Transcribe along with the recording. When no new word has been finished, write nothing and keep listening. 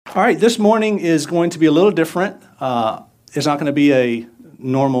All right, this morning is going to be a little different. It's not going to be a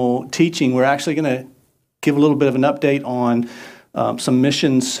normal teaching. We're actually going to give a little bit of an update on some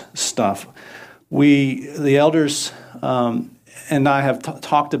missions stuff. The elders and I have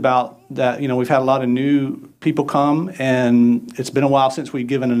talked about that. We've had a lot of new people come, and it's been a while since we've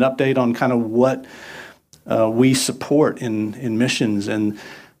given an update on kind of what we support in missions. And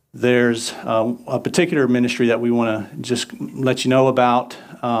there's a particular ministry that we want to just let you know about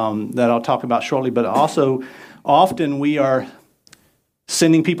that I'll talk about shortly. But also, often we are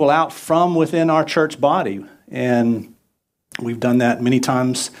sending people out from within our church body. And we've done that many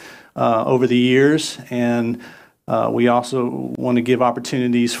times over the years. And we also want to give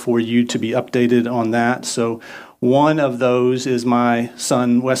opportunities for you to be updated on that. So one of those is my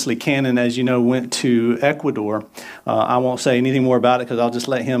son, Wesley Cannon, as you know, went to Ecuador. I won't say anything more about it because I'll just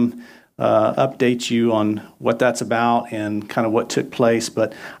let him update you on what that's about and kind of what took place.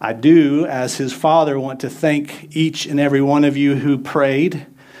 But I do, as his father, want to thank each and every one of you who prayed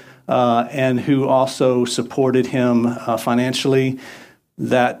and who also supported him financially.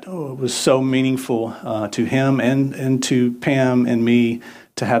 That was so meaningful to him and to Pam and me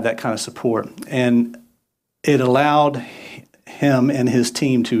to have that kind of support. And it allowed him and his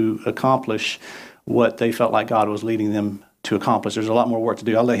team to accomplish what they felt like God was leading them to accomplish. There's a lot more work to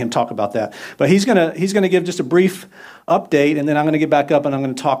do. I'll let him talk about that. But he's gonna give just a brief update, and then I'm going to get back up and I'm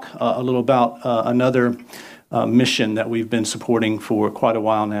going to talk a little about another mission that we've been supporting for quite a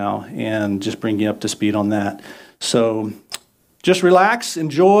while now, and just bring you up to speed on that. So just relax,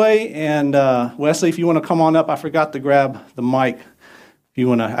 enjoy, and Wesley, if you want to come on up, I forgot to grab the mic. If you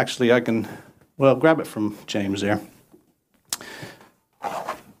want to, actually, I can, grab it from James there.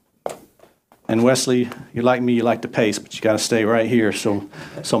 And Wesley, you're like me, you like to pace, but you got to stay right here so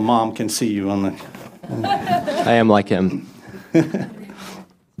Mom can see you on the. I am like him.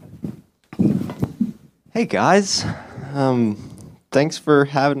 Hey guys, thanks for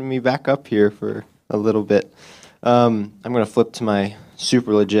having me back up here for a little bit. I'm going to flip to my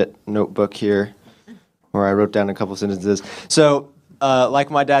super legit notebook here where I wrote down a couple sentences. So,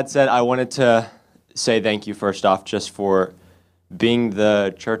 like my dad said, I wanted to say thank you first off just for being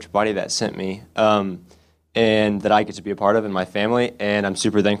the church body that sent me and that I get to be a part of in my family, and I'm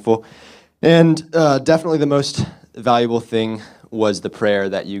super thankful. And definitely the most valuable thing was the prayer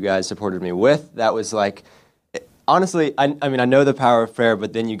that you guys supported me with. That was like, honestly, I mean, I know the power of prayer,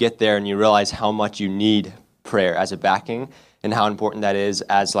 but then you get there and you realize how much you need prayer as a backing and how important that is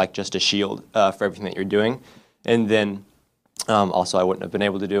as like just a shield for everything that you're doing. And then also I wouldn't have been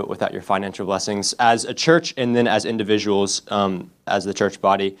able to do it without your financial blessings as a church, and then as individuals, as the church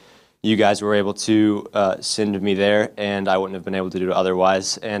body. You guys were able to send me there, and I wouldn't have been able to do it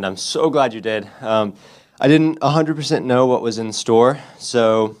otherwise, and I'm so glad you did. I didn't 100% know what was in store,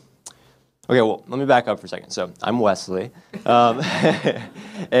 so okay, well, let me back up for a second. So I'm Wesley,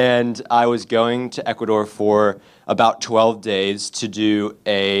 and I was going to Ecuador for about 12 days to do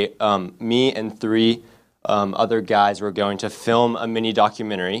me and three other guys were going to film a mini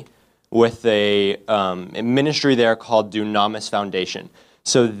documentary with a ministry there called Dunamis Foundation.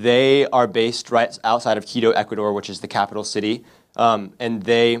 So they are based right outside of Quito, Ecuador, which is the capital city, and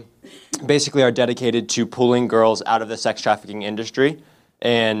they basically are dedicated to pulling girls out of the sex trafficking industry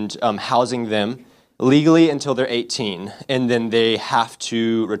and housing them legally until they're 18, and then they have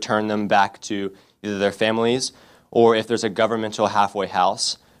to return them back to either their families or if there's a governmental halfway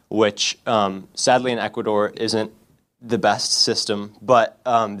house, which sadly in Ecuador isn't the best system, but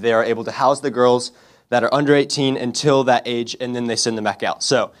they are able to house the girls that are under 18 until that age, and then they send them back out.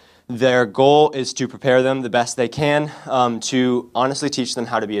 So their goal is to prepare them the best they can to honestly teach them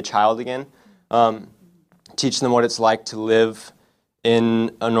how to be a child again, teach them what it's like to live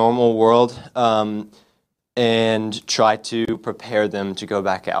in a normal world, and try to prepare them to go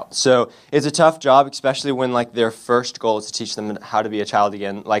back out. So it's a tough job, especially when like their first goal is to teach them how to be a child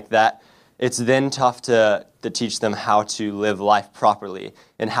again like that. It's then tough to teach them how to live life properly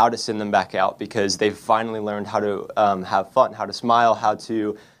and how to send them back out, because they've finally learned how to have fun, how to smile, how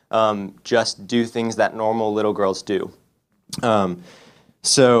to just do things that normal little girls do.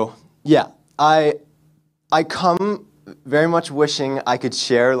 So yeah, I come very much wishing I could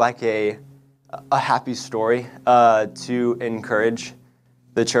share like a happy story to encourage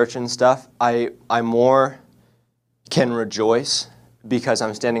the church and stuff. I more can rejoice because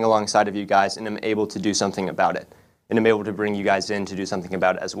I'm standing alongside of you guys and am able to do something about it. And I'm able to bring you guys in to do something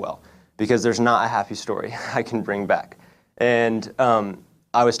about it as well. Because there's not a happy story I can bring back. And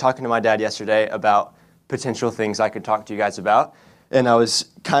I was talking to my dad yesterday about potential things I could talk to you guys about. And I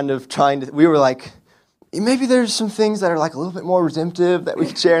was kind of we were like, maybe there's some things that are like a little bit more redemptive that we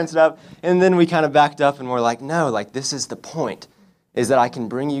could share and stuff. And then we kind of backed up and we're like, no, like this is the point, is that I can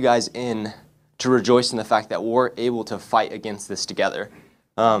bring you guys in to rejoice in the fact that we're able to fight against this together.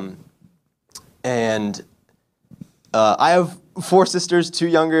 And I have 4 sisters, 2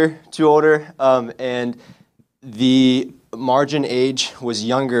 younger, 2 older, and the margin age was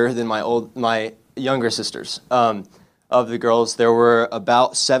younger than my younger sisters. Of the girls, there were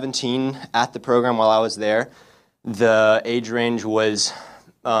about 17 at the program while I was there. The age range was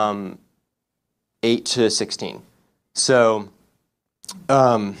 8 to 16. So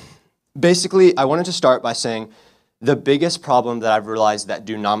basically, I wanted to start by saying the biggest problem that I've realized that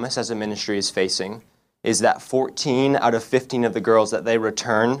Dunamis as a ministry is facing is that 14 out of 15 of the girls that they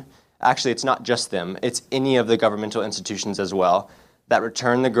return, actually it's not just them, it's any of the governmental institutions as well, that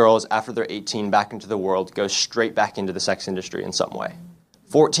return the girls after they're 18 back into the world, go straight back into the sex industry in some way.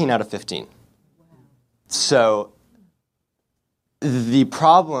 14 out of 15. So the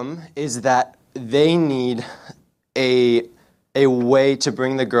problem is that they need a way to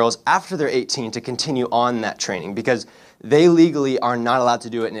bring the girls after they're 18 to continue on that training, because they legally are not allowed to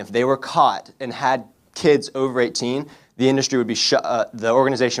do it. And if they were caught and had kids over 18, the industry would be the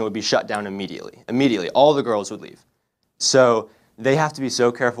organization would be shut down immediately. Immediately, all the girls would leave. So they have to be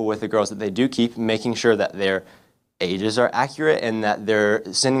so careful with the girls that they do keep, making sure that their ages are accurate and that they're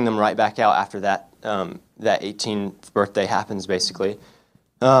sending them right back out after that 18th birthday happens, basically.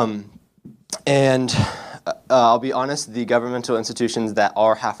 And I'll be honest, the governmental institutions that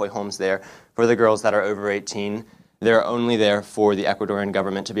are halfway homes there for the girls that are over 18, they're only there for the Ecuadorian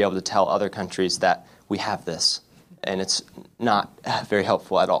government to be able to tell other countries that we have this, and it's not very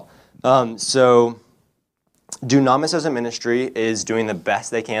helpful at all. So Dunamis as a ministry is doing the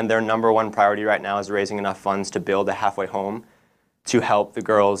best they can. Their number one priority right now is raising enough funds to build a halfway home to help the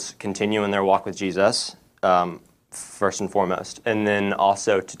girls continue in their walk with Jesus, first and foremost, and then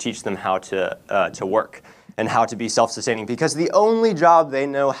also to teach them how to work and how to be self-sustaining, because the only job they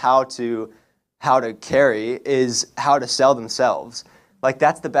know how to carry is how to sell themselves. Like,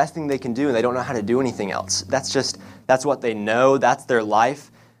 that's the best thing they can do, and they don't know how to do anything else. That's what they know. That's their life.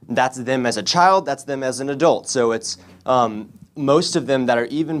 That's them as a child. That's them as an adult. So it's most of them that are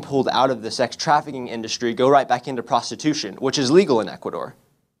even pulled out of the sex trafficking industry go right back into prostitution, which is legal in Ecuador,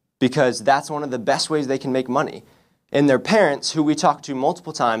 because that's one of the best ways they can make money. And their parents, who we talked to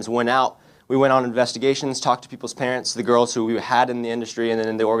multiple times, went out. We went on investigations, talked to people's parents, the girls who we had in the industry and then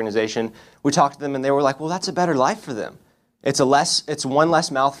in the organization. We talked to them, and they were like, well, that's a better life for them. It's one less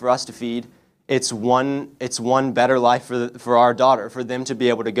mouth for us to feed. It's one better life for our daughter, for them to be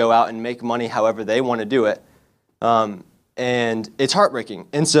able to go out and make money however they want to do it. And it's heartbreaking.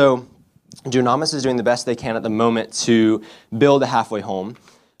 And so Dunamis is doing the best they can at the moment to build a halfway home.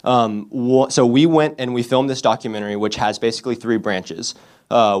 So we went and we filmed this documentary, which has basically 3 branches.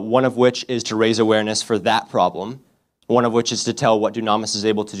 One of which is to raise awareness for that problem. One of which is to tell what Dunamis is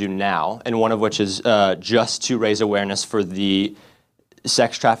able to do now, and one of which is just to raise awareness for the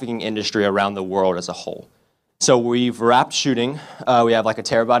sex trafficking industry around the world as a whole. So we've wrapped shooting. We have like a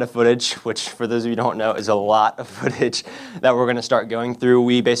terabyte of footage, which for those of you who don't know is a lot of footage that we're going to start going through.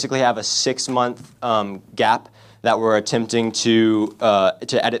 We basically have a 6-month gap that we're attempting to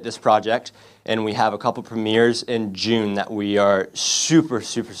edit this project. And we have a couple premieres in June that we are super,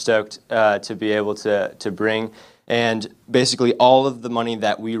 super stoked to be able to bring. And basically all of the money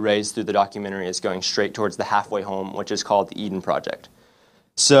that we raise through the documentary is going straight towards the halfway home, which is called the Eden Project.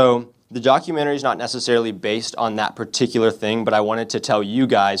 So the documentary is not necessarily based on that particular thing, but I wanted to tell you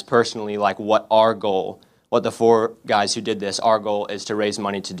guys personally, like, what our goal, what the 4 guys who did this, our goal is to raise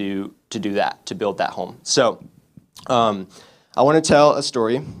money to do that, to build that home. So I want to tell a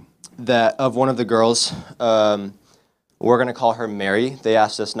story of one of the girls. We're going to call her Mary. They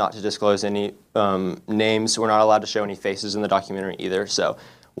asked us not to disclose any names. We're not allowed to show any faces in the documentary either. So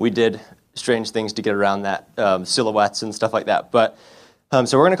we did strange things to get around that, silhouettes and stuff like that. But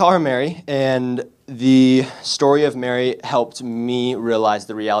so we're going to call her Mary. And the story of Mary helped me realize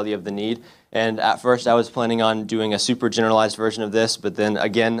the reality of the need. And at first I was planning on doing a super generalized version of this. But then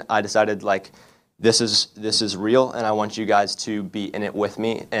again, I decided, like, this is real, and I want you guys to be in it with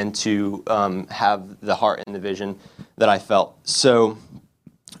me and to have the heart and the vision that I felt. So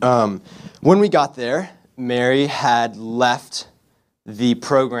when we got there, Mary had left the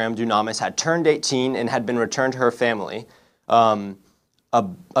program. Dunamis had turned 18 and had been returned to her family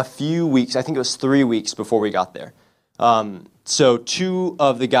a few weeks, I think it was 3 weeks before we got there. So 2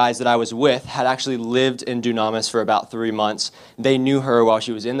 of the guys that I was with had actually lived in Dunamis for about 3 months. They knew her while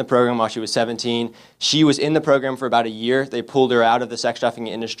she was in the program, while she was 17. She was in the program for about a year. They pulled her out of the sex trafficking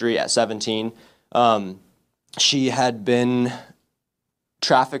industry at 17. She had been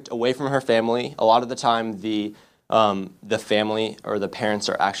trafficked away from her family. A lot of the time, the family or the parents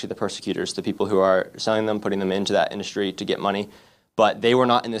are actually the persecutors, the people who are selling them, putting them into that industry to get money. But they were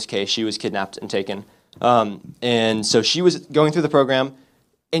not in this case. She was kidnapped and taken. And so she was going through the program.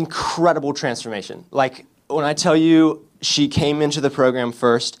 Incredible transformation. Like, when I tell you she came into the program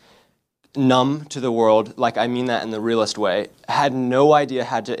first, numb to the world, like I mean that in the realest way, had no idea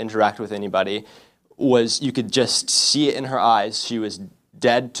how to interact with anybody, you could just see it in her eyes. She was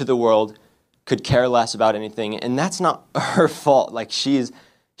dead to the world, could care less about anything, and that's not her fault. Like, she's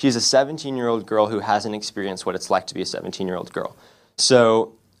a 17-year-old girl who hasn't experienced what it's like to be a 17-year-old girl.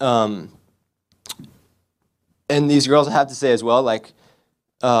 So, and these girls, I have to say as well, like,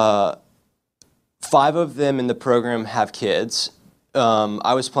 5 of them in the program have kids.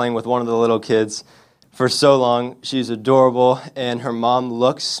 I was playing with one of the little kids for so long. She's adorable, and her mom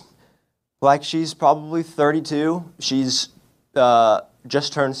looks like she's probably 32. She's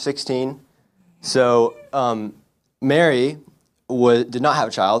just turned 16. So Mary did not have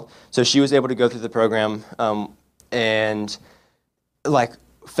a child, so she was able to go through the program and like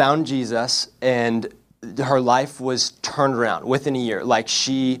found Jesus, and her life was turned around within a year. Like,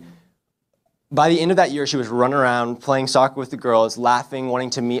 by the end of that year, she was running around, playing soccer with the girls, laughing, wanting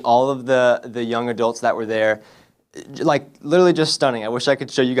to meet all of the young adults that were there. Like, literally just stunning. I wish I could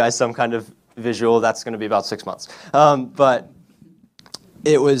show you guys some kind of visual. That's going to be about 6 months. But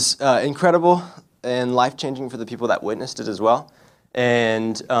it was incredible and life-changing for the people that witnessed it as well.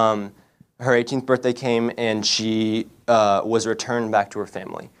 And her 18th birthday came, and she was returned back to her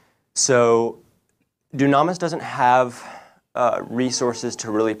family. So Dunamis doesn't have resources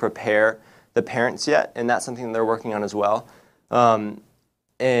to really prepare the parents yet, and that's something they're working on as well.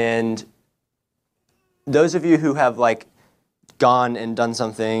 And those of you who have like gone and done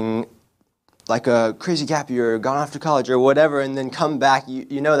something like a crazy gap year, or gone off to college or whatever, and then come back,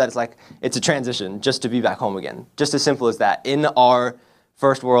 you know that it's a transition just to be back home again. Just as simple as that in our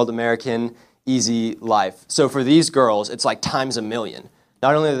first world American easy life. So for these girls, it's like times a million.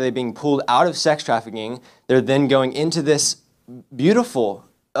 Not only are they being pulled out of sex trafficking, they're then going into this beautiful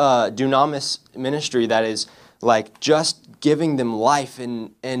dunamis ministry that is like just giving them life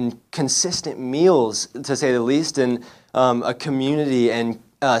and consistent meals, to say the least, and a community and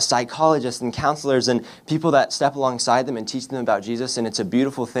psychologists and counselors and people that step alongside them and teach them about Jesus, and it's a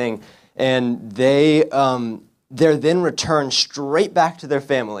beautiful thing. And they're then returned straight back to their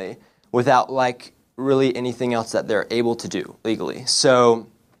family without like really anything else that they're able to do legally. So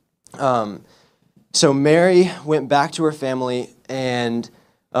Mary went back to her family, and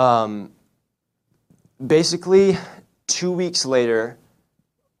basically 2 weeks later,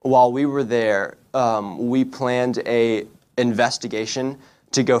 while we were there, we planned a investigation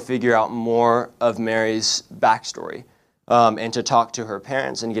to go figure out more of Mary's backstory, and to talk to her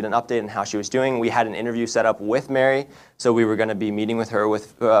parents and get an update on how she was doing. We had an interview set up with Mary, so we were going to be meeting with her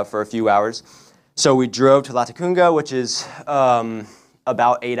for a few hours. So we drove to Latacunga, which is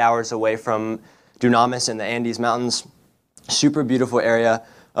about 8 hours away from Dunamis in the Andes Mountains. Super beautiful area.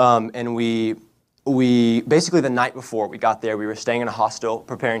 And we basically, the night before we got there, we were staying in a hostel,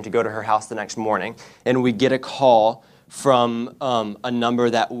 preparing to go to her house the next morning, and we get a call from a number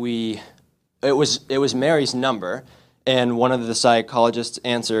that it was Mary's number, and one of the psychologists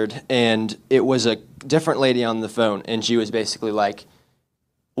answered, and it was a different lady on the phone, and she was basically like,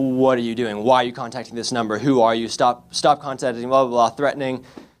 "What are you doing? Why are you contacting this number? Who are you? Stop contacting, blah, blah, blah," threatening.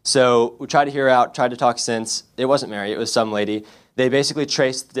 So we tried to hear her out, tried to talk sense. It wasn't Mary, it was some lady. They basically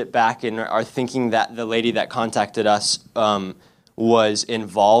traced it back and are thinking that the lady that contacted us was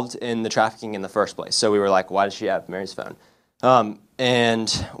involved in the trafficking in the first place. So we were like, why does she have Mary's phone?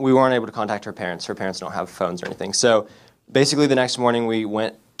 And we weren't able to contact her parents. Her parents don't have phones or anything. So basically the next morning we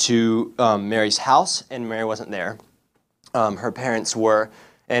went to Mary's house, and Mary wasn't there. Her parents were,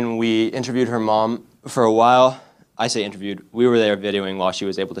 and we interviewed her mom for a while. I say interviewed. We were there videoing while she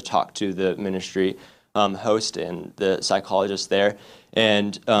was able to talk to the ministry host and the psychologist there.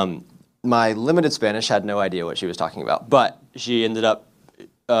 And my limited Spanish had no idea what she was talking about. But she ended up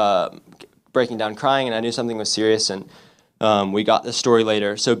breaking down crying, and I knew something was serious, and we got the story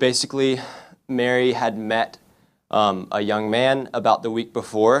later. So basically, Mary had met a young man about the week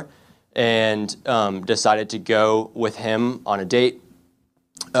before and decided to go with him on a date.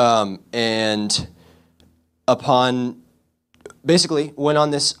 And basically went on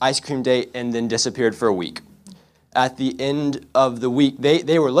this ice cream date and then disappeared for a week. At the end of the week,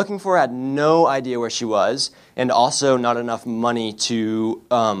 they were looking for her, had no idea where she was, and also not enough money to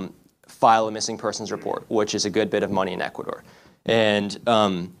file a missing persons report, which is a good bit of money in Ecuador. And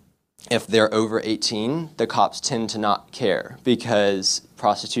if they're over 18, the cops tend to not care because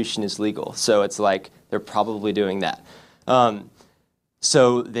prostitution is legal. So it's like they're probably doing that.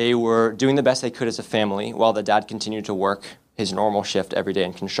 So they were doing the best they could as a family while the dad continued to work his normal shift every day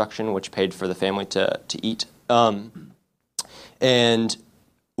in construction, which paid for the family to eat. And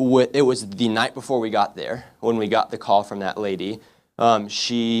it was the night before we got there when we got the call from that lady.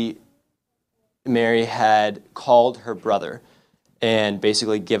 Mary had called her brother and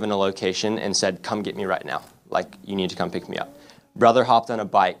basically given a location and said, come get me right now. Like, you need to come pick me up. Brother hopped on a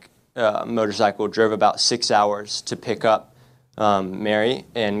bike, motorcycle, drove about 6 hours to pick up Mary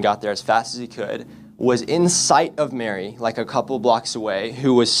and got there as fast as he could, was in sight of Mary, like a couple blocks away,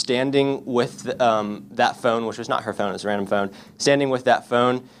 who was standing with that phone, which was not her phone, it was a random phone, standing with that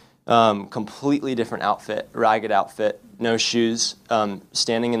phone, completely different outfit, ragged outfit, no shoes,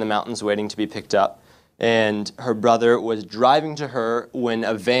 standing in the mountains waiting to be picked up. And her brother was driving to her when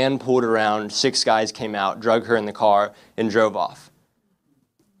a van pulled around, 6 guys came out, drug her in the car, and drove off.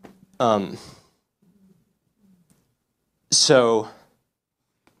 So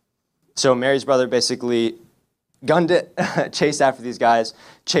Mary's brother basically gunned it, chased after these guys,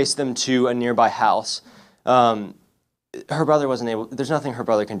 chased them to a nearby house. Her brother wasn't able, there's nothing her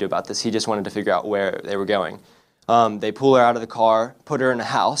brother can do about this. He just wanted to figure out where they were going. They pull her out of the car, put her in a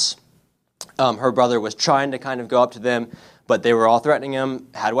house. Her brother was trying to kind of go up to them, but they were all threatening him,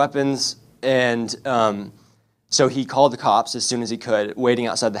 had weapons, and so he called the cops as soon as he could, waiting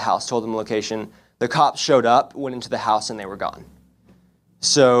outside the house, told them the location. The cops showed up, went into the house, and they were gone.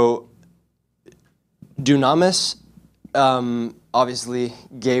 So Dunamis obviously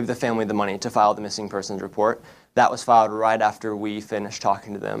gave the family the money to file the missing persons report. That was filed right after we finished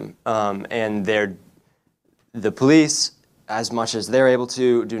talking to them. And the police, as much as they're able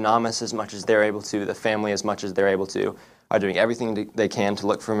to, Dunamis as much as they're able to, the family as much as they're able to, are doing everything they can to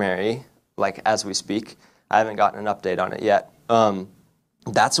look for Mary, like as we speak. I haven't gotten an update on it yet.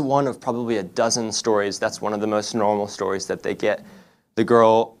 That's one of probably a dozen stories. That's one of the most normal stories that they get. The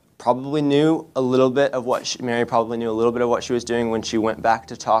girl probably knew a little bit of Mary probably knew a little bit of what she was doing when she went back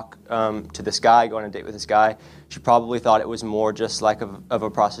to talk to this guy, go on a date with this guy. She probably thought it was more just like of a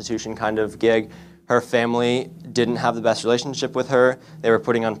prostitution kind of gig. Her family didn't have the best relationship with her. They were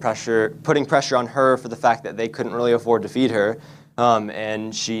putting pressure on her for the fact that they couldn't really afford to feed her.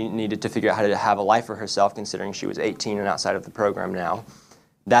 And she needed to figure out how to have a life for herself, considering she was 18 and outside of the program now.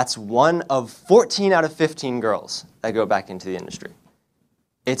 That's one of 14 out of 15 girls that go back into the industry.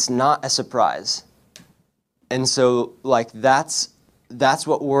 It's not a surprise. And so, like, that's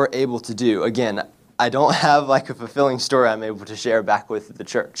what we're able to do. Again, I don't have, like, a fulfilling story I'm able to share back with the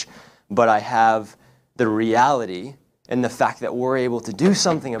church, but I have the reality and the fact that we're able to do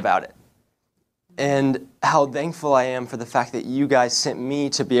something about it. And how thankful I am for the fact that you guys sent me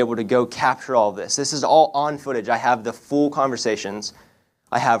to be able to go capture all of this. This is all on footage. I have the full conversations.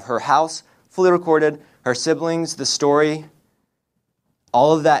 I have her house fully recorded, her siblings, the story.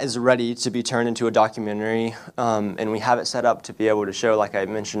 All of that is ready to be turned into a documentary, and we have it set up to be able to show, like I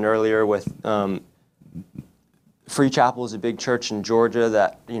mentioned earlier, with Free Chapel is a big church in Georgia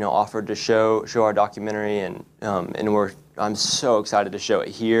that offered to show our documentary, and I'm so excited to show it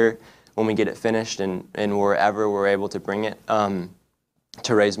here when we get it finished and wherever we're able to bring it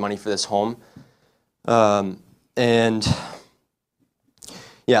to raise money for this home, and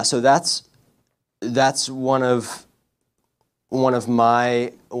yeah, so that's one of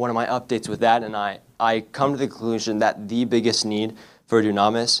my updates with that, and I come to the conclusion that the biggest need for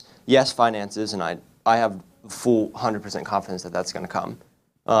Dunamis, yes, finances, and I have full 100% confidence that that's going to come,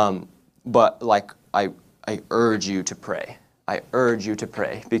 but like I urge you to pray. I urge you to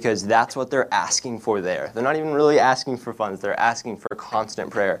pray, because that's what they're asking for there. They're not even really asking for funds. They're asking for constant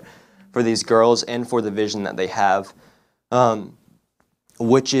prayer for these girls and for the vision that they have,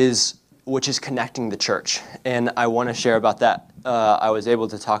 which is connecting the church. And I want to share about that. I was able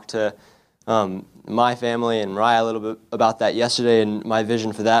to talk to my family and Mariah a little bit about that yesterday, and my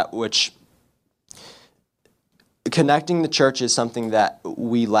vision for that, which connecting the church is something that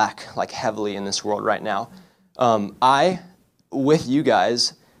we lack, like, heavily in this world right now. I, with you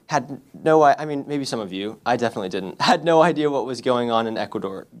guys, had maybe some of you, I definitely didn't, had no idea what was going on in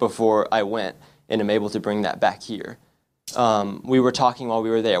Ecuador before I went, and am able to bring that back here. We were talking while we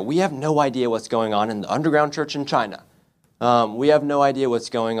were there. We have no idea what's going on in the underground church in China. We have no idea what's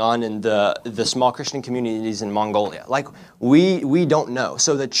going on in the small Christian communities in Mongolia. Like, we don't know.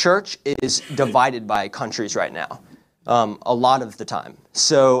 So the church is divided by countries right now, a lot of the time.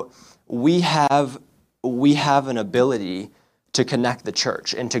 So we have an ability to connect the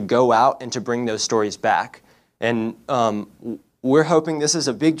church and to go out and to bring those stories back. And we're hoping, this is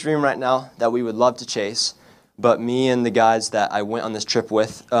a big dream right now that we would love to chase, but me and the guys that I went on this trip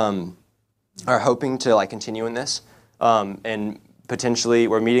with are hoping to like continue in this, and potentially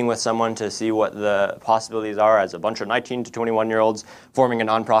we're meeting with someone to see what the possibilities are as a bunch of 19 to 21-year-olds forming a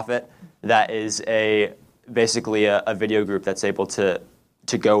nonprofit that is basically a video group that's able to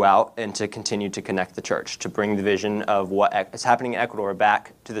go out and to continue to connect the church, to bring the vision of what is happening in Ecuador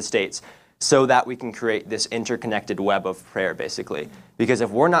back to the States, so that we can create this interconnected web of prayer, basically. Because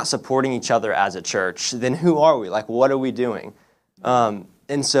if we're not supporting each other as a church, then who are we? Like, what are we doing? And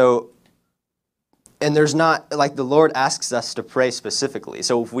there's not, like, the Lord asks us to pray specifically.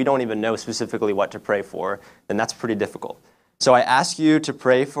 So if we don't even know specifically what to pray for, then that's pretty difficult. So I ask you to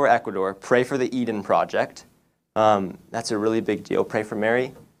pray for Ecuador, pray for the Eden Project. That's a really big deal. Pray for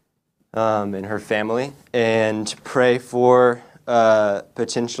Mary and her family, and pray for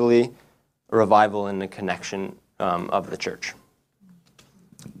potentially a revival and the connection of the church.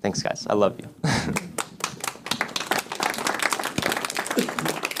 Thanks, guys. I love you.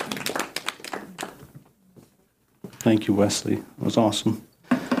 Thank you, Wesley. It was awesome.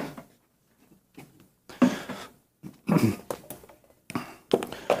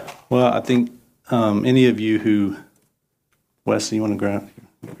 Well, I think any of you who, Wesley, you want to grab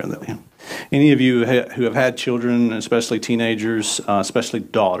that? Yeah. Any of you who have had children, especially teenagers, especially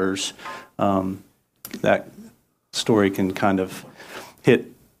daughters, that story can kind of hit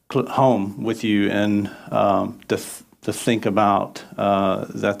home with you, and to think about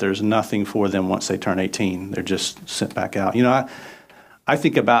that there's nothing for them once they turn 18. They're just sent back out. You know, I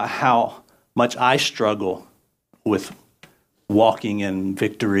think about how much I struggle with walking in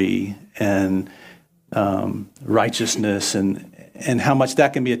victory and righteousness, and how much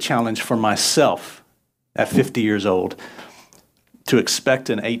that can be a challenge for myself at 50 years old, to expect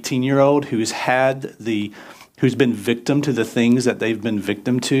an 18-year-old who's been victim to the things that they've been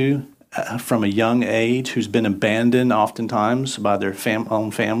victim to from a young age, who's been abandoned oftentimes by their own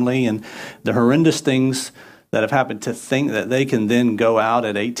family, and the horrendous things that have happened, to think that they can then go out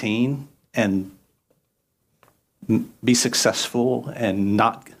at 18 and be successful and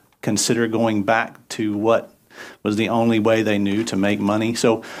not consider going back to what was the only way they knew to make money.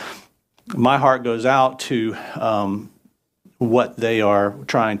 So my heart goes out to what they are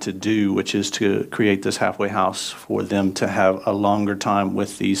trying to do, which is to create this halfway house for them to have a longer time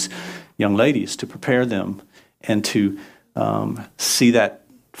with these young ladies, to prepare them and to see that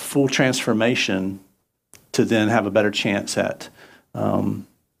full transformation, to then have a better chance at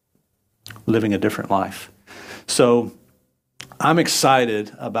living a different life. So I'm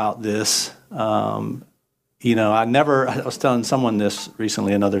excited about this. You know, I was telling someone this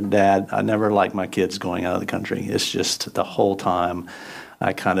recently, another dad, I never liked my kids going out of the country. It's just the whole time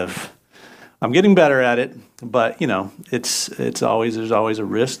I'm getting better at it, but you know, there's always a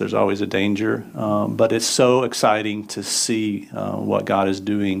risk, there's always a danger, but it's so exciting to see what God is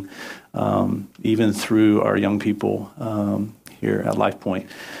doing, even through our young people here at LifePoint.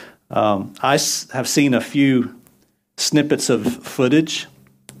 I have seen a few snippets of footage,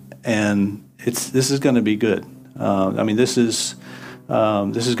 and this is going to be good. I mean, this is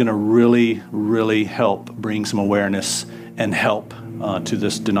going to really, really help bring some awareness and help to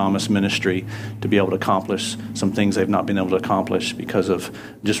this dunamis ministry to be able to accomplish some things they've not been able to accomplish because of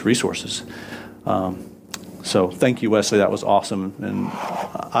just resources. So thank you, Wesley. That was awesome, and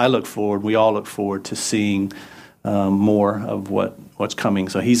we all look forward to seeing more of what's coming.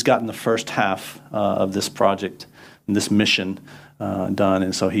 So he's gotten the first half of this project and this mission done,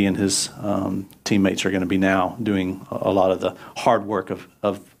 and so he and his teammates are going to be now doing a lot of the hard work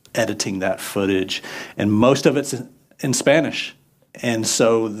of editing that footage, and most of it's in Spanish, and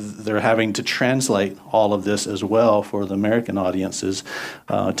so they're having to translate all of this as well for the American audiences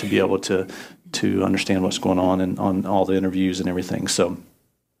to be able to understand what's going on and on all the interviews and everything. So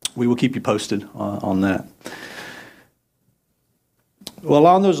we will keep you posted on that. Well,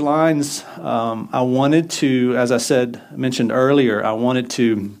 along those lines, I wanted to, as I mentioned earlier, I wanted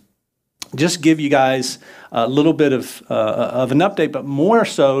to just give you guys a little bit of an update, but more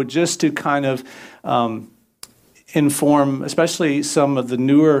so just to kind of inform, especially some of the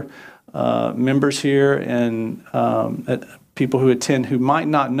newer members here and people who attend who might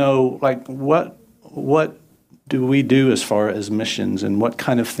not know, like, what do we do as far as missions, and what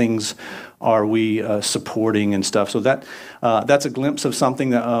kind of things are we supporting and stuff. So that's a glimpse of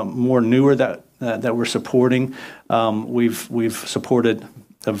something that more newer that we're supporting. We've supported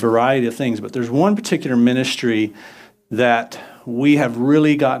a variety of things, but there's one particular ministry that we have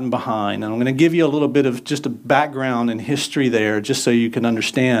really gotten behind. And I'm going to give you a little bit of just a background and history there, just so you can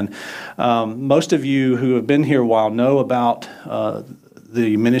understand. Most of you who have been here a while know about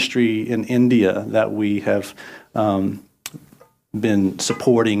the ministry in India that we have been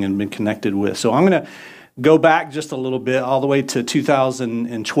supporting and been connected with. So I'm going to go back just a little bit, all the way to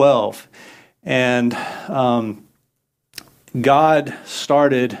 2012. And God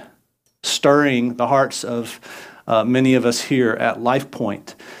started stirring the hearts of many of us here at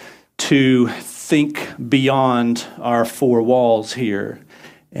LifePoint to think beyond our four walls here,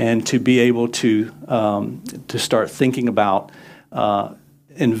 and to be able to start thinking about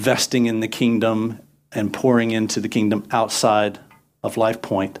investing in the kingdom and pouring into the kingdom outside of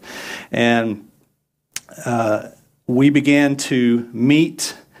LifePoint. And we began to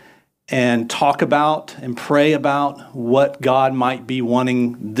meet and talk about and pray about what God might be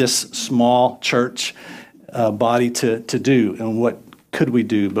wanting this small church body to do, and what could we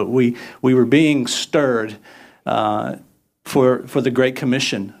do. But we were being stirred for the Great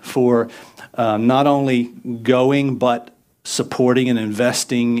Commission, for not only going but supporting and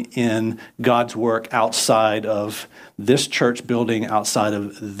investing in God's work outside of this church building, outside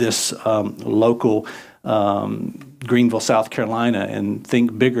of this local Greenville, South Carolina, and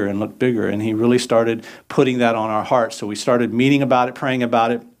think bigger and look bigger. And he really started putting that on our hearts. So we started meeting about it, praying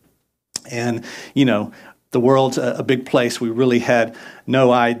about it. And, you know, the world's a big place. We really had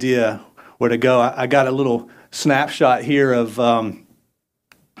no idea where to go. I got a little snapshot here of the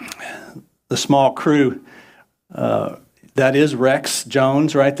small crew. That is Rex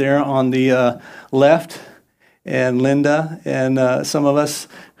Jones right there on the left, and Linda, and some of us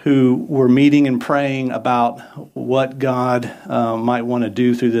who were meeting and praying about what God might want to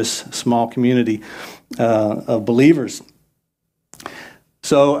do through this small community of believers.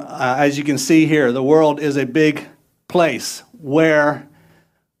 So as you can see here, the world is a big place. Where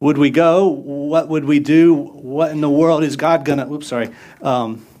would we go? What would we do? What in the world is God going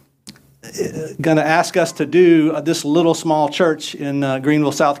to ask us to do this little small church in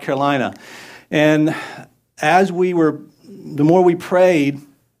Greenville, South Carolina? And as the more we prayed,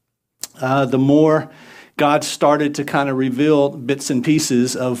 the more God started to kind of reveal bits and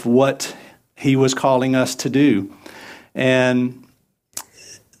pieces of what he was calling us to do. And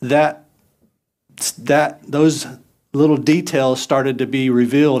those little details started to be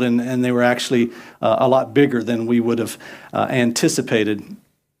revealed, and they were actually a lot bigger than we would have anticipated.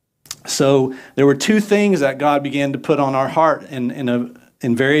 So there were two things that God began to put on our heart in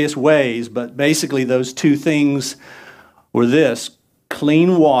various ways, but basically those two things were this: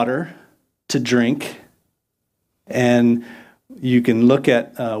 clean water to drink. And you can look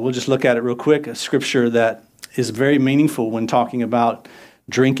at, we'll just look at it real quick, a scripture that is very meaningful when talking about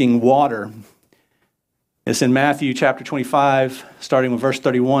drinking water. It's in Matthew chapter 25, starting with verse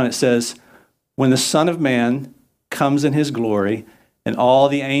 31. It says, "When the Son of Man comes in his glory, and all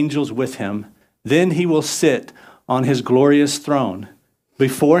the angels with him, then he will sit on his glorious throne.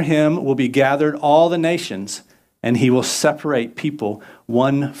 Before him will be gathered all the nations, and he will separate people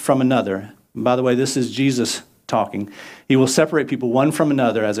one from another." And by the way, this is Jesus talking. "He will separate people one from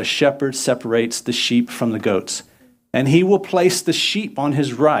another as a shepherd separates the sheep from the goats. And he will place the sheep on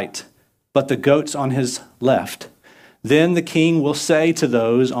his right, but the goats on his left. Then the king will say to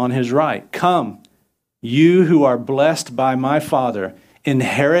those on his right, 'Come, you who are blessed by my Father,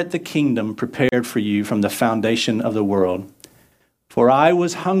 inherit the kingdom prepared for you from the foundation of the world. For I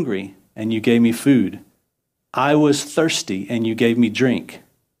was hungry, and you gave me food. I was thirsty, and you gave me drink.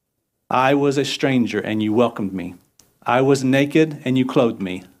 I was a stranger, and you welcomed me. I was naked, and you clothed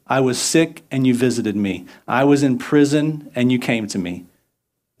me. I was sick, and you visited me. I was in prison, and you came to me.'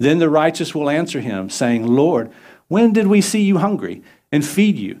 Then the righteous will answer him, saying, 'Lord, when did we see you hungry and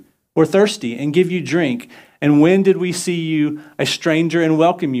feed you, or thirsty and give you drink? And when did we see you a stranger and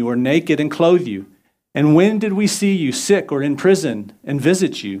welcome you, or naked and clothe you? And when did we see you sick or in prison and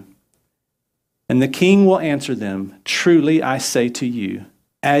visit you?' And the king will answer them, 'Truly I say to you,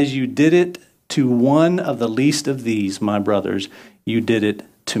 as you did it to one of the least of these, my brothers, you did it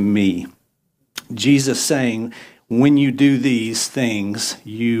to me.'" Jesus saying, when you do these things,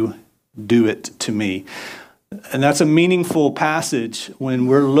 you do it to me. And that's a meaningful passage when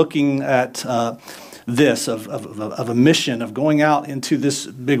we're looking at this, of a mission, of going out into this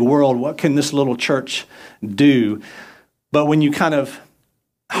big world. What can this little church do? But when you kind of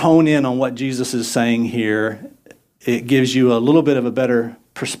hone in on what Jesus is saying here, it gives you a little bit of a better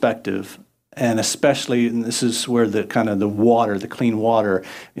perspective. And especially, and this is where the kind of the water, the clean water,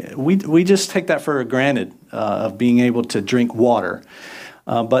 we just take that for granted, of being able to drink water.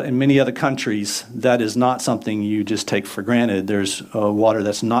 But in many other countries, that is not something you just take for granted. There's water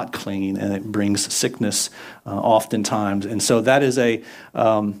that's not clean, and it brings sickness oftentimes. And so that is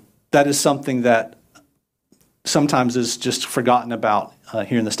something that sometimes is just forgotten about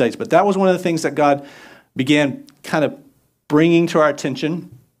here in the States. But that was one of the things that God began kind of bringing to our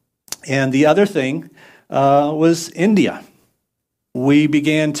attention. And the other thing was India. We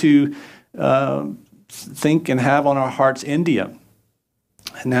began to think and have on our hearts India.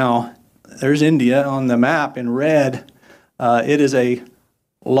 Now, there's India on the map in red. It is a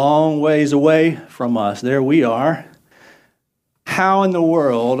long ways away from us. There we are. How in the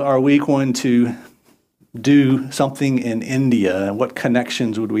world are we going to do something in India? What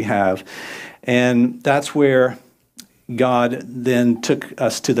connections would we have? And that's where God then took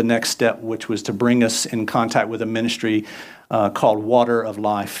us to the next step, which was to bring us in contact with a ministry called Water of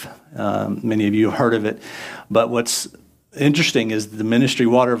Life. Many of you have heard of it. But what's interesting is the ministry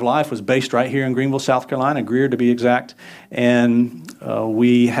Water of Life was based right here in Greenville, South Carolina, Greer to be exact. And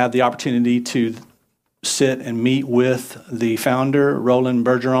we had the opportunity to sit and meet with the founder, Roland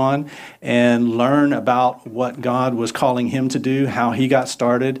Bergeron, and learn about what God was calling him to do, how he got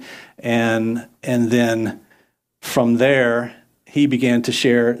started. And then from there, he began to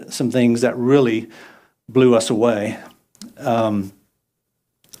share some things that really blew us away.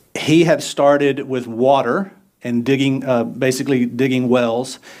 He had started with water and basically digging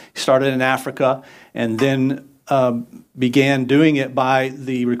wells. He started in Africa and then began doing it by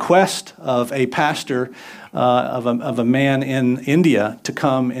the request of a pastor of a man in India to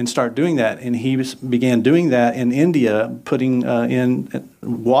come and start doing that. And he began doing that in India, putting in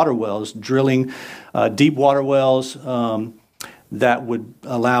water wells, drilling deep water wells that would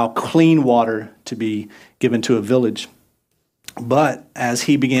allow clean water to be given to a village. But as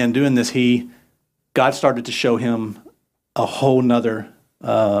he began doing this, God started to show him a whole nother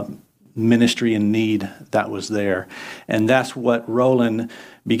ministry and need that was there. And that's what Roland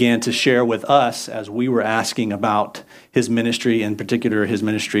began to share with us as we were asking about his ministry, in particular his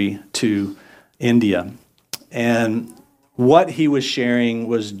ministry to India. And what he was sharing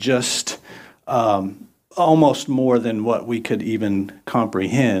was just almost more than what we could even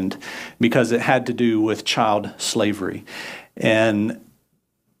comprehend, because it had to do with child slavery. And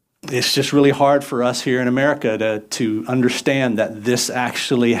it's just really hard for us here in America to understand that this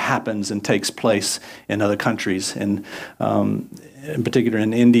actually happens and takes place in other countries. And in particular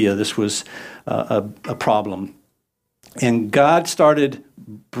in India, this was a problem. And God started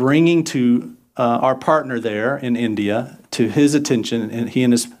bringing to our partner there in India, to his attention, and he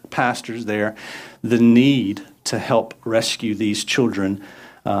and his pastors there, the need to help rescue these children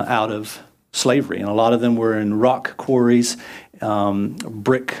out of slavery. And a lot of them were in rock quarries,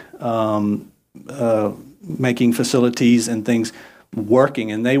 brick making facilities and things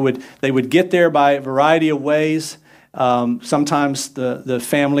working. And they would get there by a variety of ways. Sometimes the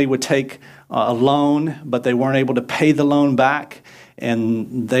family would take a loan, but they weren't able to pay the loan back,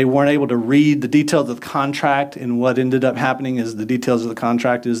 and they weren't able to read the details of the contract. And what ended up happening is the details of the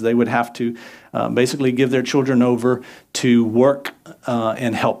contract is they would have to basically give their children over to work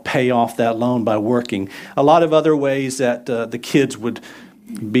and help pay off that loan by working. A lot of other ways that the kids would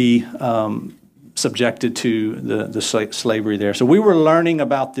be subjected to the slavery there. So we were learning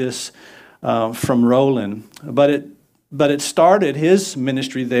about this from Roland, but it started, his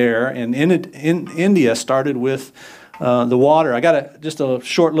ministry there, and in India started with the water. I got just a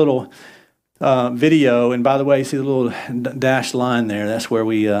short little video, and by the way, you see the little dashed line there? That's where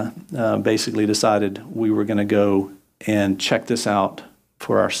we basically decided we were going to go and check this out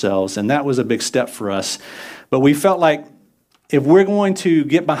for ourselves, and that was a big step for us. But we felt like if we're going to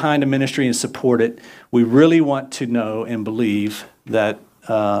get behind a ministry and support it, we really want to know and believe that,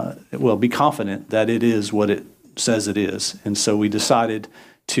 be confident that it is what it says it is. And so we decided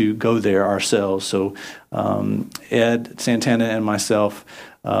to go there ourselves. So Ed Santana and myself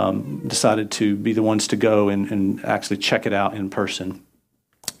decided to be the ones to go and actually check it out in person.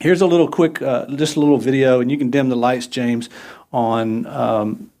 Here's a little quick, just a little video, and you can dim the lights, James,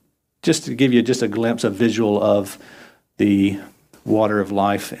 on just to give you just a glimpse, a visual of the water of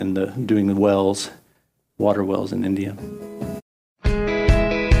life and doing the water wells in India.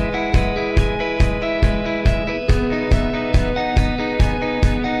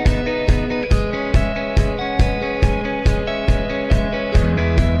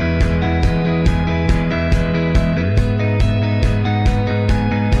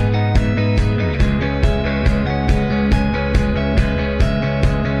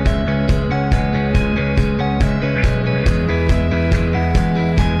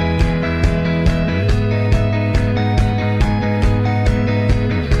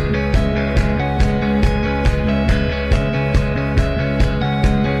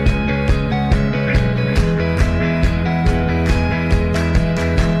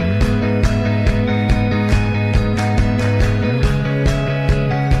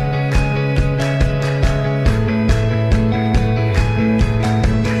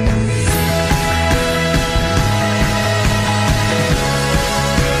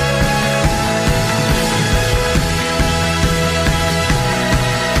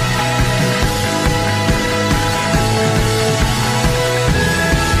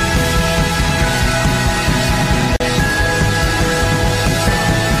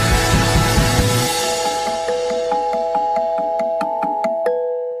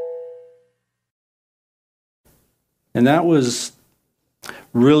 And that was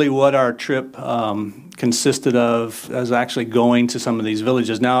really what our trip consisted of, as actually going to some of these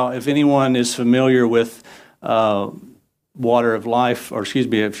villages. Now, if anyone is familiar with Water of Life, or excuse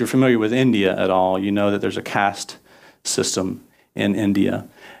me, if you're familiar with India at all, you know that there's a caste system in India.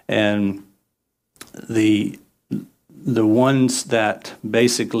 And the ones that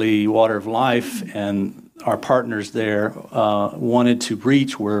basically Water of Life and our partners there wanted to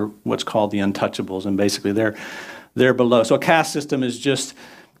reach were what's called the untouchables, and basically they're below. So a caste system is just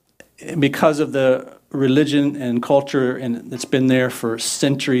because of the religion and culture, and it's been there for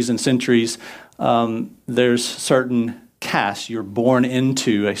centuries and centuries. There's certain castes. You're born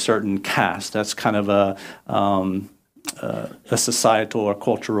into a certain caste. That's kind of a societal or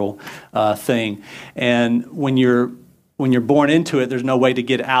cultural thing. And when you're born into it, there's no way to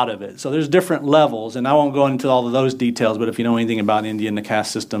get out of it. So there's different levels, and I won't go into all of those details, but if you know anything about India and the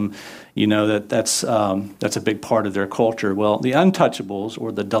caste system, you know that's a big part of their culture. Well, the untouchables,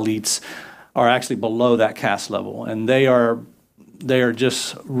 or the Dalits, are actually below that caste level, and they are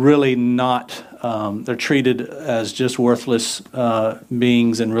just really not, they're treated as just worthless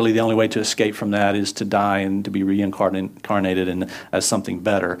beings, and really the only way to escape from that is to die and to be reincarnated as something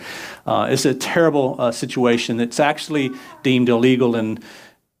better. It's a terrible situation. It's actually deemed illegal in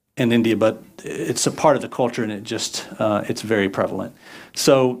India, but it's a part of the culture, and it's very prevalent.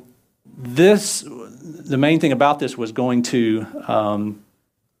 So the main thing about this was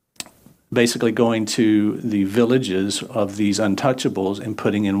basically going to the villages of these untouchables and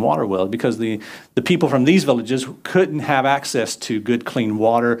putting in water wells, because the people from these villages couldn't have access to good, clean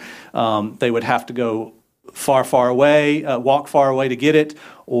water. They would have to go far away, walk far away to get it,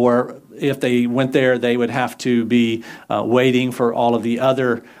 or if they went there, they would have to be waiting for all of the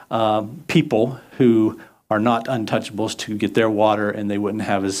other people who are not untouchables to get their water, and they wouldn't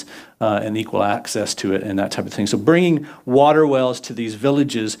have as an equal access to it and that type of thing. So bringing water wells to these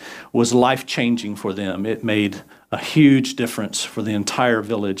villages was life-changing for them. It made a huge difference for the entire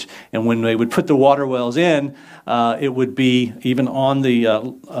village. And when they would put the water wells in, it would be even on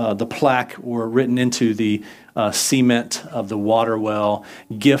the plaque, or written into the cement of the water well,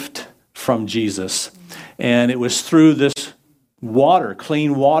 gift from Jesus. And it was through this water,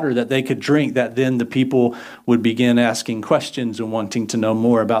 clean water that they could drink, that then the people would begin asking questions and wanting to know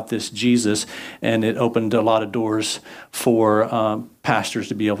more about this Jesus, and it opened a lot of doors for pastors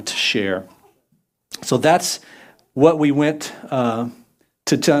to be able to share. So that's what we went to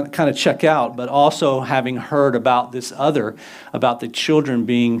kind of check out, but also having heard about about the children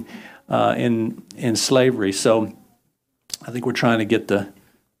being in slavery. So I think we're trying to get the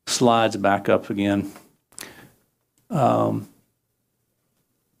slides back up again.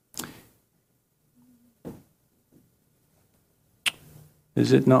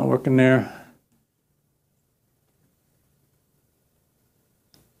 Is it not working there?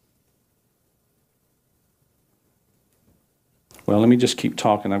 Well, let me just keep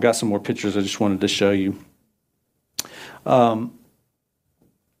talking. I've got some more pictures I just wanted to show you.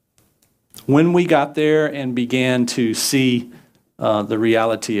 When we got there and began to see the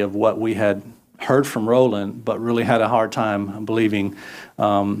reality of what we had heard from Roland, but really had a hard time believing,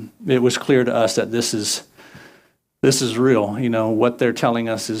 it was clear to us that this is real. You know, what they're telling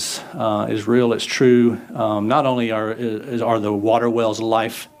us is real. It's true. Not only are the water wells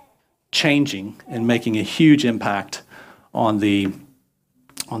life changing and making a huge impact on the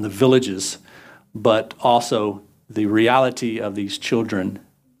villages, but also the reality of these children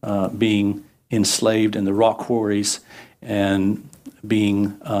being enslaved in the rock quarries and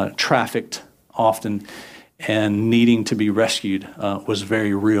being trafficked often and needing to be rescued was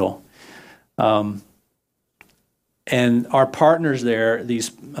very real. And our partners there,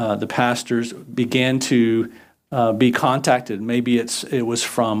 the pastors, began to be contacted. Maybe it was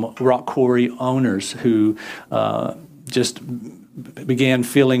from rock quarry owners who just began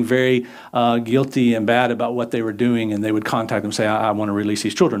feeling very guilty and bad about what they were doing, and they would contact them and say, I want to release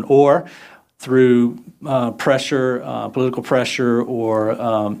these children. Or through pressure, political pressure,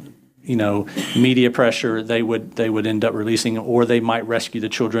 or media pressure, they would end up releasing, or they might rescue the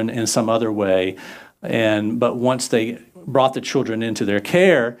children in some other way. But once they brought the children into their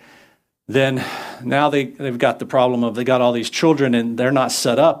care, then now they've got the problem of they got all these children and they're not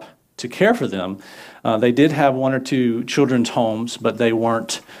set up to care for them. They did have one or two children's homes, but they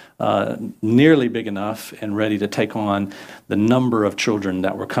weren't nearly big enough and ready to take on the number of children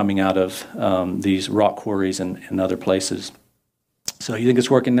that were coming out of these rock quarries and other places. So you think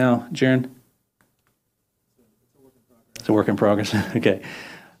it's working now, Jaron? It's a work in progress. Okay.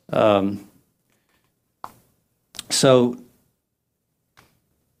 So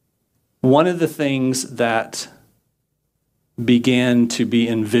one of the things that began to be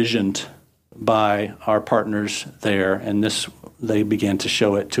envisioned by our partners there, and they began to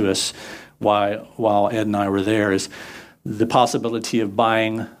show it to us while Ed and I were there, is the possibility of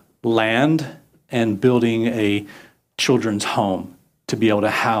buying land and building a children's home to be able to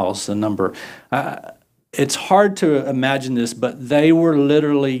house a number. It's hard to imagine this, but they were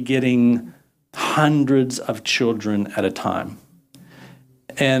literally getting hundreds of children at a time.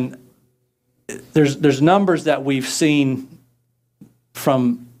 And there's numbers that we've seen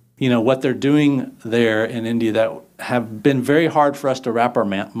from what they're doing there in India that have been very hard for us to wrap our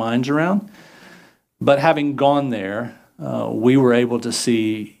minds around. But having gone there, we were able to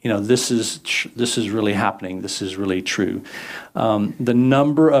see, this is really happening. This is really true. The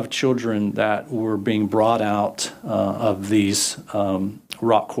number of children that were being brought out of these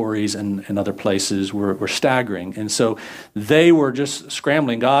rock quarries and other places were staggering. And so they were just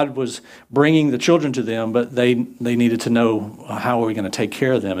scrambling. God was bringing the children to them, but they needed to know, how are we going to take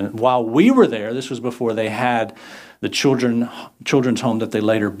care of them? And while we were there, this was before they had the children's home that they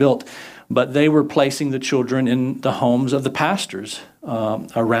later built, but they were placing the children in the homes of the pastors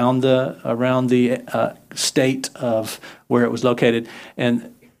around the state of where it was located.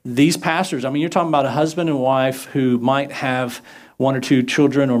 And these pastors, you're talking about a husband and wife who might have one or two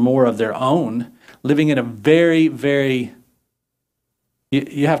children or more of their own, living in a very, very,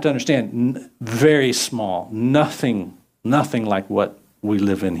 you have to understand, very small, nothing like what we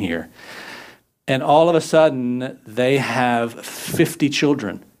live in here. And all of a sudden, they have 50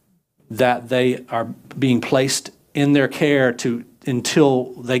 children that they are being placed in their care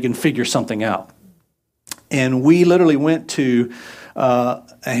until they can figure something out. And we literally went to a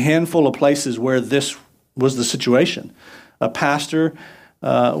handful of places where this was the situation. A pastor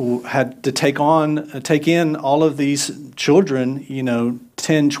had to take in all of these children,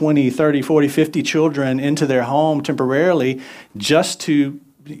 10, 20, 30, 40, 50 children into their home temporarily just to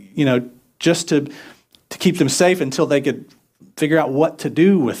keep them safe until they could figure out what to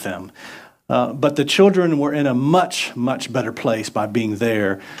do with them. But the children were in a much, much better place by being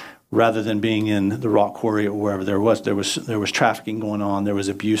there rather than being in the rock quarry or wherever there was trafficking going on, there was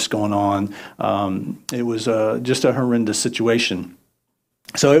abuse going on. It was just a horrendous situation.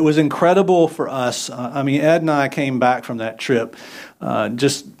 So it was incredible for us. Ed and I came back from that trip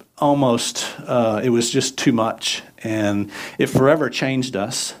just almost, it was just too much, and it forever changed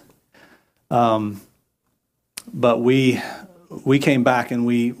us. But we came back, and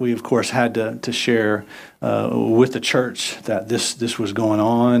we of course had to share with the church that this was going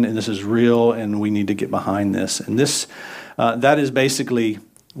on, and this is real, and we need to get behind this. And that is basically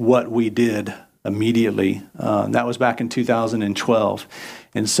what we did immediately. That was back in 2012,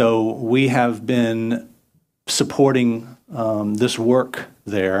 and so we have been supporting this work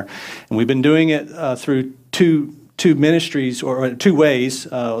there, and we've been doing it through two ministries, or two ways.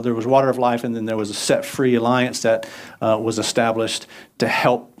 There was Water of Life, and then there was a Set Free Alliance that was established to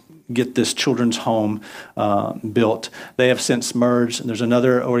help get this children's home built. They have since merged, and there's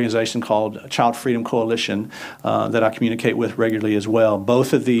another organization called Child Freedom Coalition that I communicate with regularly as well.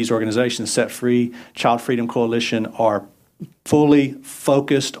 Both of these organizations, Set Free, Child Freedom Coalition, are fully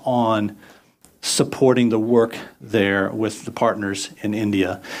focused on supporting the work there with the partners in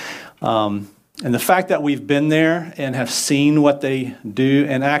India. And the fact that we've been there and have seen what they do,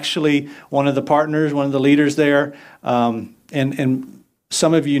 and actually one of the leaders there, and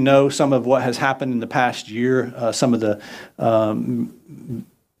some of you know some of what has happened in the past year, some of the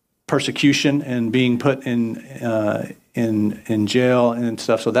persecution and being put in jail and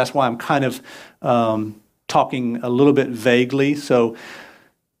stuff. So that's why I'm kind of talking a little bit vaguely. So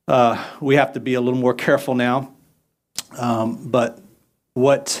we have to be a little more careful now. But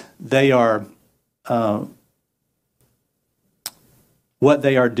what they are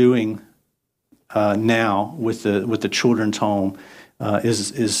doing now with the children's home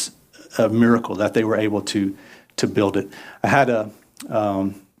is a miracle that they were able to build it. I had a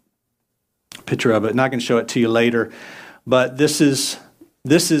picture of it, and I can show it to you later. But this is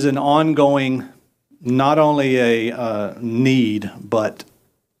an ongoing, not only a need, but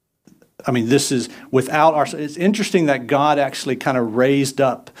this is without our. It's interesting that God actually kind of raised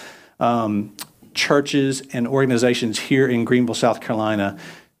up churches and organizations here in Greenville, South Carolina,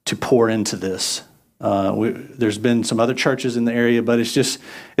 to pour into this. There's been some other churches in the area, but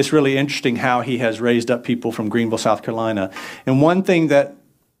it's really interesting how he has raised up people from Greenville, South Carolina. And one thing that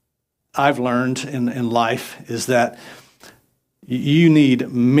I've learned in life is that you need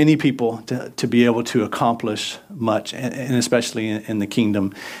many people to be able to accomplish much, and especially in the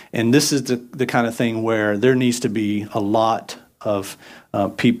kingdom. And this is the kind of thing where there needs to be a lot of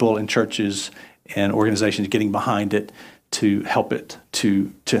people and churches and organizations getting behind it to help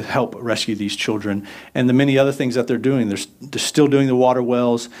help rescue these children, and the many other things that they're doing. They're still doing the water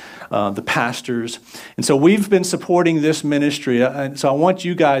wells, the pastors, and so we've been supporting this ministry. And so I want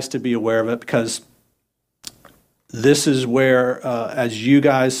you guys to be aware of it, because this is where, as you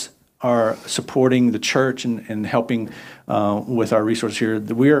guys are supporting the church and helping with our resources here,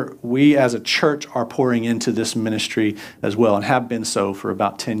 we as a church are pouring into this ministry as well, and have been so for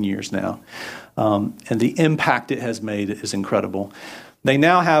about 10 years now. And the impact it has made is incredible. They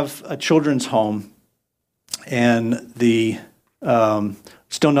now have a children's home, and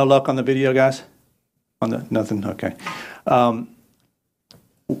still no luck on the video, guys? Nothing? Okay.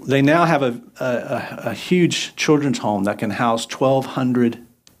 They now have a huge children's home that can house 1,200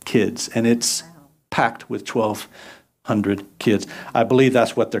 kids, and it's packed with 1,200 kids. I believe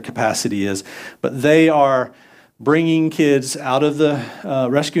that's what their capacity is. But they are bringing kids out of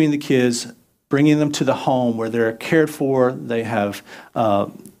rescuing the kids, bringing them to the home where they're cared for. They have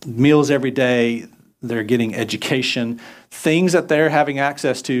meals every day. They're getting education, things that they're having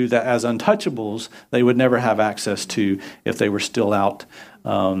access to that as untouchables they would never have access to if they were still out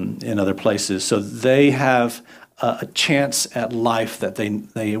in other places. So they have a chance at life that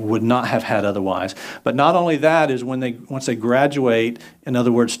they would not have had otherwise. But not only that, is once they graduate, in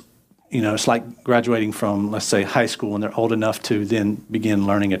other words, it's like graduating from, let's say, high school, and they're old enough to then begin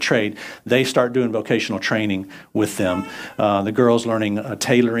learning a trade. They start doing vocational training with them. The girls learning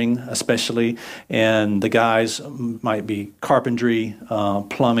tailoring, especially, and the guys might be carpentry,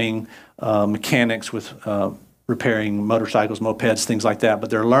 plumbing, mechanics with repairing motorcycles, mopeds, things like that. But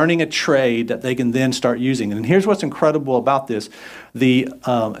they're learning a trade that they can then start using. And here's what's incredible about this. The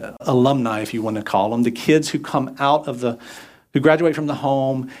alumni, if you want to call them, the kids who come out of who graduate from the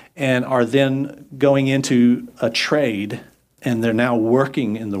home and are then going into a trade, and they're now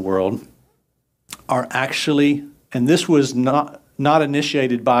working in the world, are actually, and this was not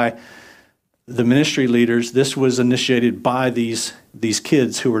initiated by the ministry leaders, this was initiated by these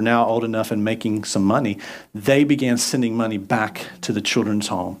kids who are now old enough and making some money. They began sending money back to the children's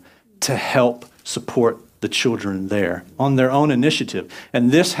home to help support the children there on their own initiative.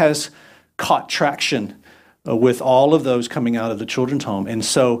 And this has caught traction with all of those coming out of the children's home. And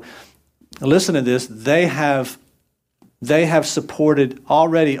so, listen to this, they have supported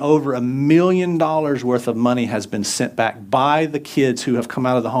already over $1 million worth of money has been sent back by the kids who have come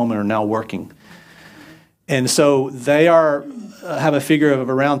out of the home and are now working. And so they have a figure of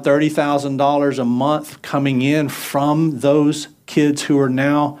around $30,000 a month coming in from those kids who are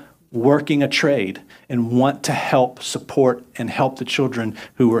now working a trade and want to help support and help the children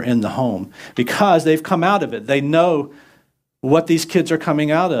who are in the home, because they've come out of it. They know what these kids are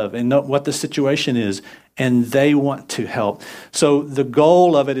coming out of and know what the situation is, and they want to help. So the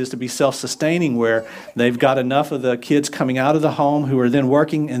goal of it is to be self-sustaining, where they've got enough of the kids coming out of the home who are then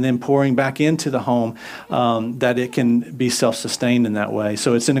working and then pouring back into the home, that it can be self-sustained in that way.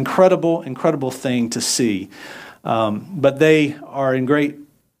 So it's an incredible, incredible thing to see. But they are in great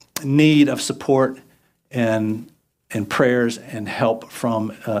need of support and prayers and help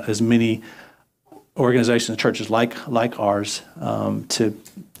from as many organizations and churches like ours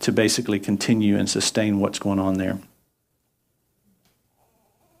to basically continue and sustain what's going on there.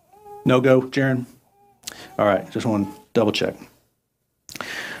 No go, Jaron? All right, just want to double check.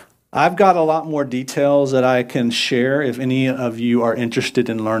 I've got a lot more details that I can share if any of you are interested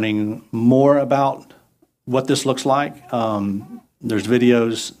in learning more about what this looks like. There's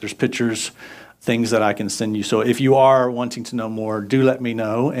videos, there's pictures, things that I can send you. So if you are wanting to know more, do let me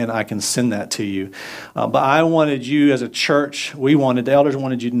know, and I can send that to you. But I wanted you as a church, the elders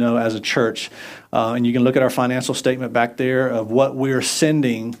wanted you to know as a church, and you can look at our financial statement back there of what we're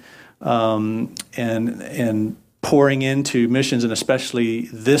sending and pouring into missions, and especially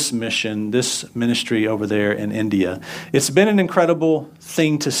this ministry over there in India. It's been an incredible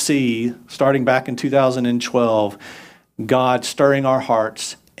thing to see, starting back in 2012, God stirring our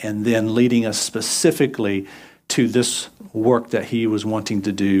hearts and then leading us specifically to this work that he was wanting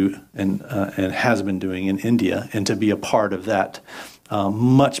to do and has been doing in India, and to be a part of that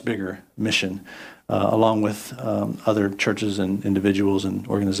much bigger mission, along with other churches and individuals and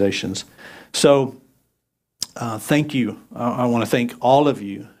organizations. So thank you. I want to thank all of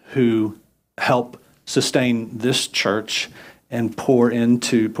you who help sustain this church and pour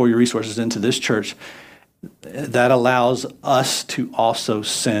your resources into this church. That allows us to also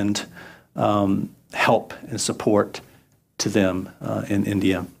send help and support to them in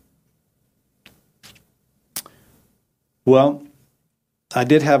India. Well, I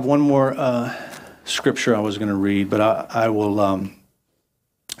did have one more scripture I was going to read, but I will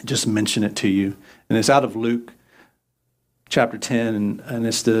just mention it to you. And it's out of Luke chapter 10, and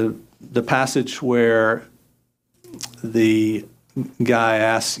it's the passage where the guy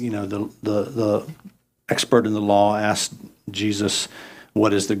asks, the expert in the law asked Jesus,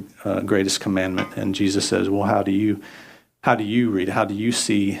 what is the greatest commandment? And Jesus says, well, how do you read? How do you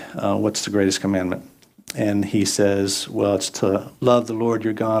see what's the greatest commandment? And he says, well, it's to love the Lord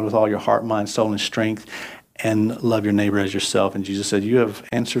your God with all your heart, mind, soul, and strength, and love your neighbor as yourself. And Jesus said, you have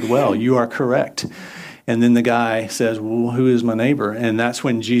answered well. You are correct. And then the guy says, well, who is my neighbor? And that's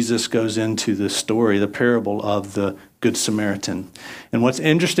when Jesus goes into the story, the parable of the Good Samaritan. And what's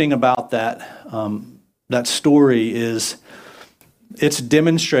interesting about that story is it's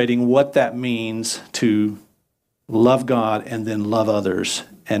demonstrating what that means to love God and then love others.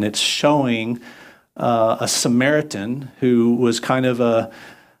 And it's showing a Samaritan who was kind of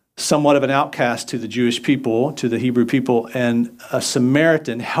somewhat of an outcast to the Jewish people, to the Hebrew people, and a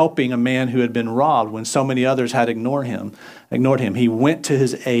Samaritan helping a man who had been robbed when so many others had ignored him. He went to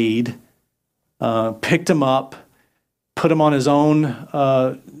his aid, picked him up, put him on his own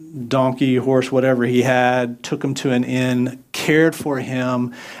donkey, horse, whatever he had, took him to an inn, cared for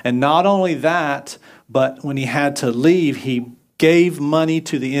him, and not only that, but when he had to leave, he gave money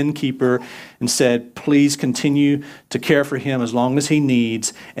to the innkeeper and said, please continue to care for him as long as he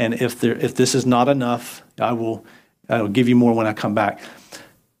needs, and if this is not enough, I will give you more when I come back.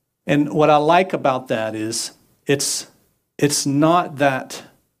 And what I like about that is it's not that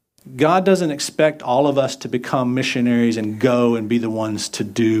God doesn't expect all of us to become missionaries and go and be the ones to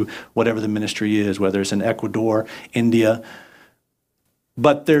do whatever the ministry is, whether it's in Ecuador, India,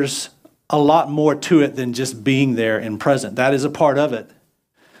 but there's a lot more to it than just being there and present. That is a part of it.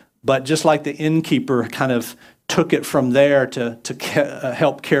 But just like the innkeeper kind of took it from there to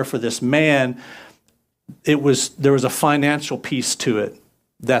help care for this man, there was a financial piece to it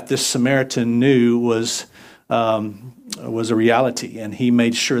that this Samaritan knew was a reality, and he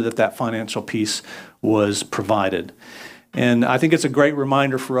made sure that financial piece was provided. And I think it's a great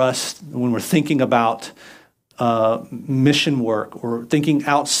reminder for us when we're thinking about mission work or thinking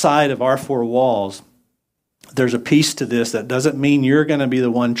outside of our four walls. There's a piece to this that doesn't mean you're going to be the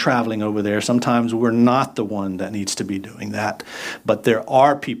one traveling over there. Sometimes we're not the one that needs to be doing that, but there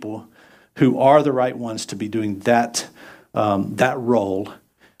are people who are the right ones to be doing that role.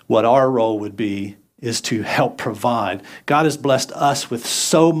 What our role would be is to help provide. God has blessed us with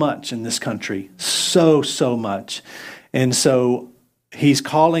so much in this country, so much, and so He's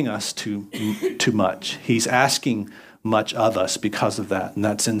calling us to much. He's asking much of us because of that, and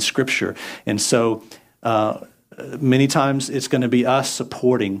that's in Scripture. And so many times it's going to be us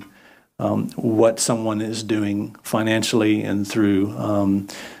supporting what someone is doing financially and through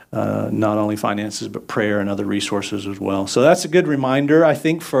not only finances, but prayer and other resources as well. So that's a good reminder, I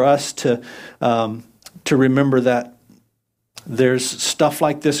think, for us to remember that there's stuff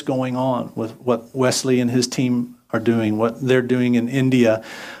like this going on with what Wesley and his team are doing, what they're doing in India,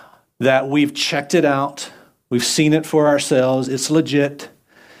 that we've checked it out, we've seen it for ourselves, it's legit,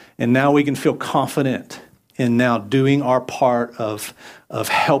 and now we can feel confident in now doing our part of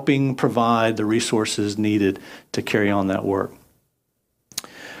helping provide the resources needed to carry on that work.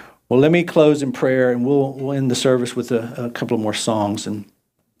 Well, let me close in prayer, and we'll end the service with a couple of more songs. And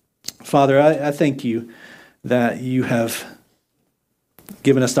Father, I thank you that you have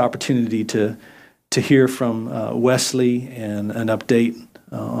given us the opportunity to hear from Wesley and an update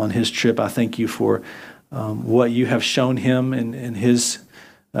on his trip. I thank you for what you have shown him and his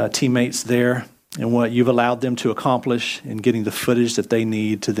teammates there, and what you've allowed them to accomplish in getting the footage that they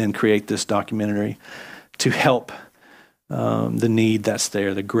need to then create this documentary to help the need that's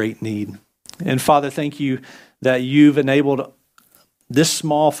there, the great need. And Father, thank you that you've enabled this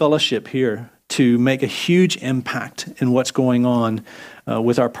small fellowship here to make a huge impact in what's going on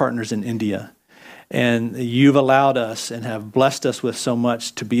with our partners in India. And you've allowed us and have blessed us with so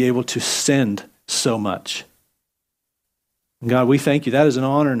much to be able to send so much. God, we thank you. That is an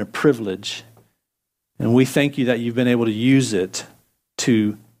honor and a privilege. And we thank you that you've been able to use it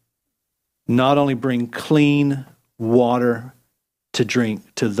to not only bring clean water to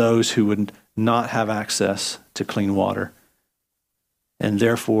drink to those who would not have access to clean water, and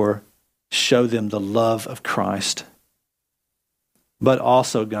therefore show them the love of Christ, but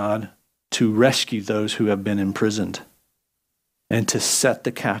also, God, to rescue those who have been imprisoned and to set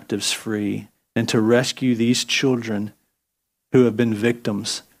the captives free and to rescue these children who have been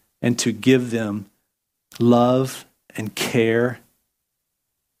victims and to give them love and care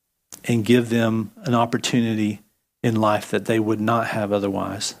and give them an opportunity in life that they would not have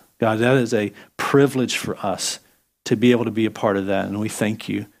otherwise. God, that is a privilege for us to be able to be a part of that, and we thank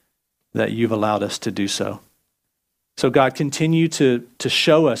you that you've allowed us to do so. So God, continue to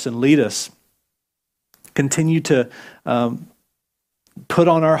show us and lead us. Continue to put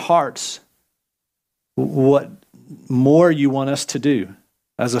on our hearts what more you want us to do.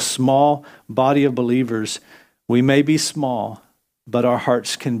 As a small body of believers, we may be small, but our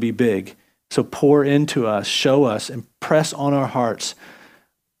hearts can be big. So pour into us, show us, and press on our hearts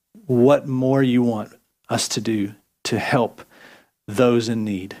what more you want us to do to help those in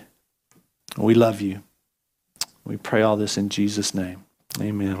need. We love you. We pray all this in Jesus' name.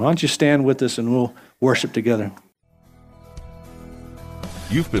 Amen. Why don't you stand with us and we'll worship together.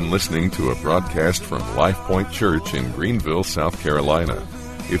 You've been listening to a broadcast from LifePoint Church in Greenville, South Carolina.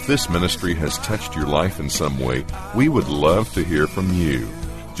 If this ministry has touched your life in some way, we would love to hear from you.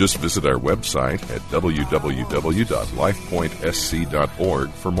 Just visit our website at www.lifepointsc.org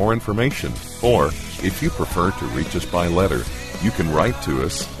for more information. Or, if you prefer to reach us by letter, you can write to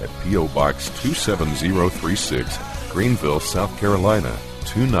us at P.O. Box 27036, Greenville, South Carolina,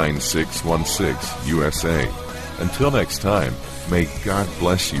 29616, USA. Until next time, may God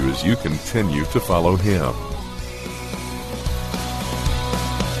bless you as you continue to follow Him.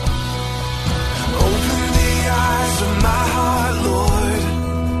 Open the eyes of my heart, Lord.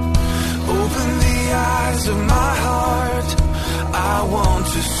 Open the eyes of my heart. I want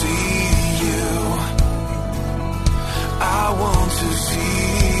to see you. I want to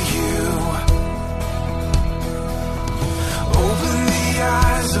see you. Open the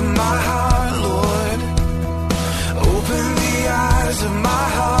eyes of my heart, Lord. Open the eyes of my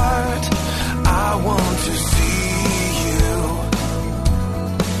heart. I want to see